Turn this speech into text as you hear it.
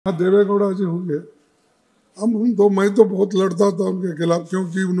देवे गौड़ा जी होंगे। मैं तो बहुत लड़ता था उनके खिलाफ,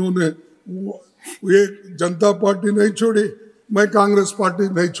 क्योंकि उन्होंने ये जनता पार्टी नहीं छोड़ी, मैं कांग्रेस पार्टी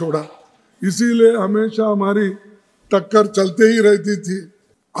नहीं छोड़ा, इसीलिए हमेशा हमारी टक्कर चलते ही रहती थी।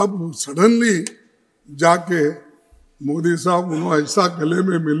 अब सडनली जाके मोदी साहब उन्होंने ऐसा गले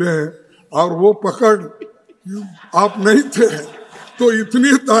में मिले हैं और वो पकड़ आप नहीं थे, तो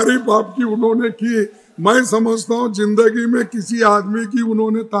इतनी तारीफ आपकी उन्होंने की, मैं समझता हूँ जिंदगी में किसी आदमी की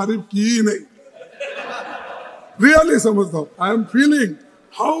उन्होंने तारीफ की ही नहीं, रियली समझता हूँ। I am feeling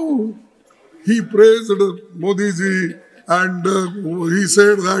how he praised Modi ji and he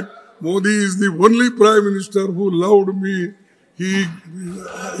said that Modi is the only Prime Minister who loved me. He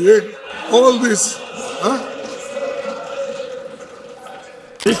all this.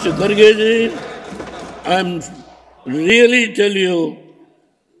 Mr. Kharge ji, I am really tell you,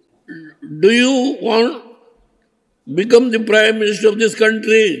 do you want become the Prime Minister of this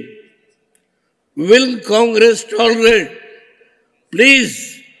country? Will Congress tolerate? Please.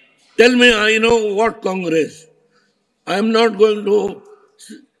 Tell me, I know what Congress. I am not going to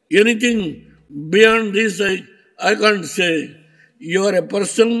anything beyond this. I can't say. You are a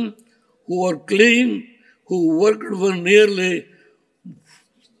person who are clean, who worked for nearly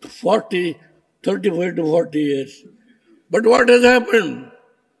 35 to 40 years. But what has happened?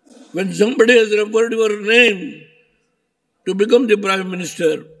 When somebody has referred your name to become the Prime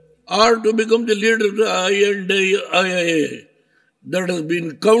Minister or to become the leader of the IIA, that has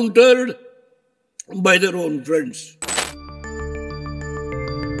been countered by their own friends.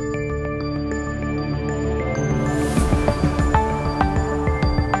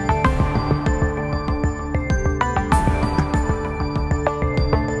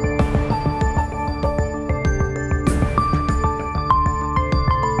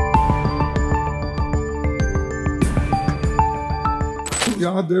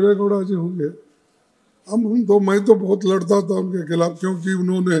 यहाँ देवे गौड़ा जी होंगे। मैं तो बहुत लड़ता था उनके खिलाफ, क्योंकि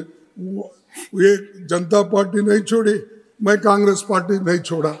उन्होंने ये जनता पार्टी नहीं छोड़ी, मैं कांग्रेस पार्टी नहीं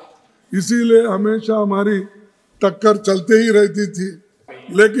छोड़ा, इसीलिए हमेशा हमारी टक्कर चलते ही रहती थी।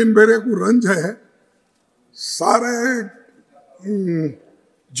 लेकिन मेरे को रंज है, सारे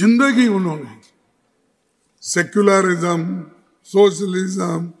जिंदगी उन्होंने सेक्युलरिज्म,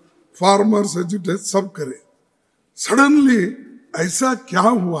 सोशलिज्म, फार्मर्स एजुटेशन सब करे। सडनली ऐसा क्या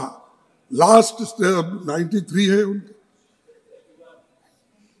हुआ? लास्ट 93 है उनके,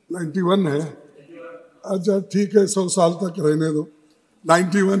 91 है, अच्छा ठीक है 100 साल तक रहने दो,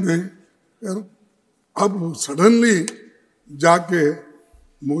 91 है। अब सडनली जाके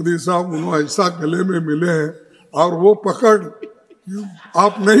मोदी साहब उन्होंने ऐसा गले में मिले हैं और वो पकड़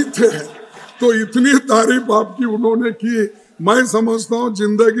आप नहीं थे, तो इतनी तारीफ आपकी उन्होंने की, मैं समझता हूँ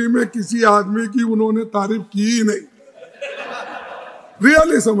जिंदगी में किसी आदमी की उन्होंने तारीफ की ही नहीं,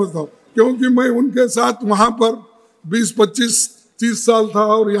 रियली समझता हूँ। क्योंकि मैं उनके साथ वहां पर 20, 25, 30 साल था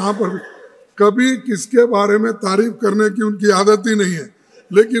और यहाँ पर कभी किसके बारे में तारीफ करने की उनकी आदत ही नहीं है,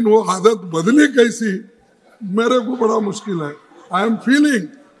 लेकिन वो आदत बदली कैसी मेरे को बड़ा मुश्किल है। I am feeling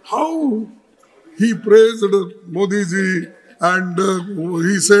how he praised Modi ji and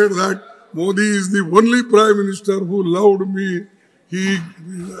he said that Modi is the only prime minister who loved me. He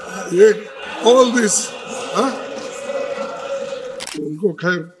all this. उनको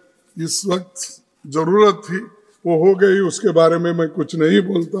खैर इस वक्त जरूरत थी, वो हो गई, उसके बारे में मैं कुछ नहीं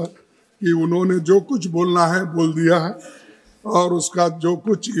बोलता, कि उन्होंने जो कुछ बोलना है बोल दिया है और उसका जो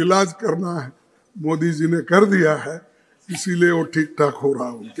कुछ इलाज करना है मोदी जी ने कर दिया है, इसीलिए वो ठीक ठाक हो रहा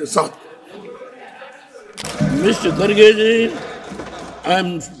है उनके साथ। Mr. Kharge ji, I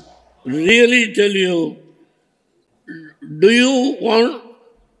am really tell you, do you want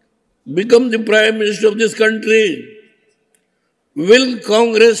become the Prime Minister of this country? Will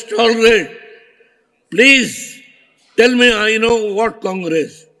Congress tolerate? Please tell me, I know what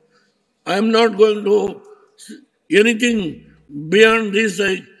Congress. I am not going to anything beyond this.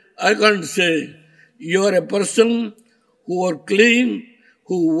 I can't say. You are a person who are clean,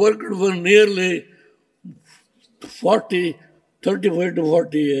 who worked for nearly 35 to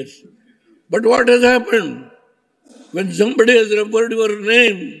 40 years. But what has happened? When somebody has referred your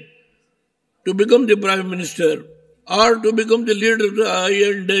name to become the Prime Minister or to become the leader of the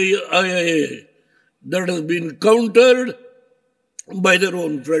IIA, that has been countered by their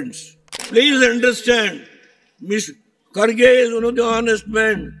own friends. Please understand, Mr. Kharge is one of the honest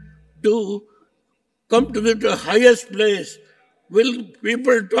men to come to the highest place. Will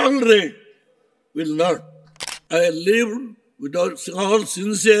people tolerate? Will not. I lived without all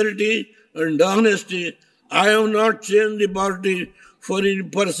sincerity and honesty. I have not changed the party for any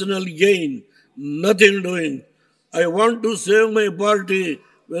personal gain. Nothing doing. I want to save my party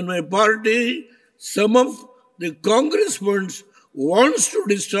when my party, some of the congressmen wants to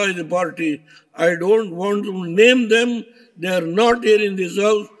destroy the party. I don't want to name them. They are not here in this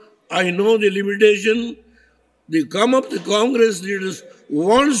house. I know the limitation. The Congress leaders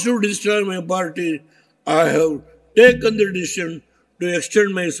wants to destroy my party. I have taken the decision to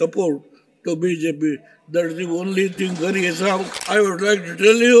extend my support to BJP. That is the only thing, I would like to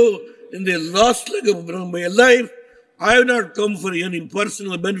tell you, in the last leg of my life, I have not come for any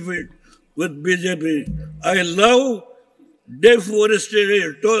personal benefit with BJP. I love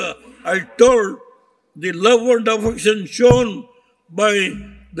deforestation. I told the love and affection shown by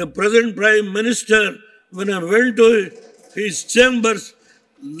the present Prime Minister when I went to his chambers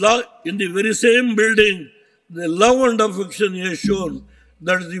in the very same building. The love and affection he has shown.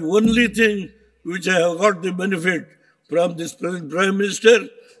 That is the only thing which I have got the benefit from this present Prime Minister.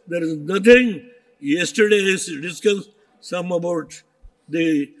 There is nothing. Yesterday he discussed some about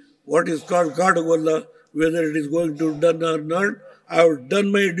the what is called Kadagolla, whether it is going to be done or not. I have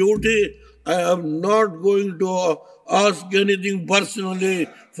done my duty. I am not going to ask anything personally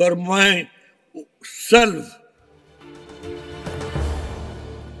for myself.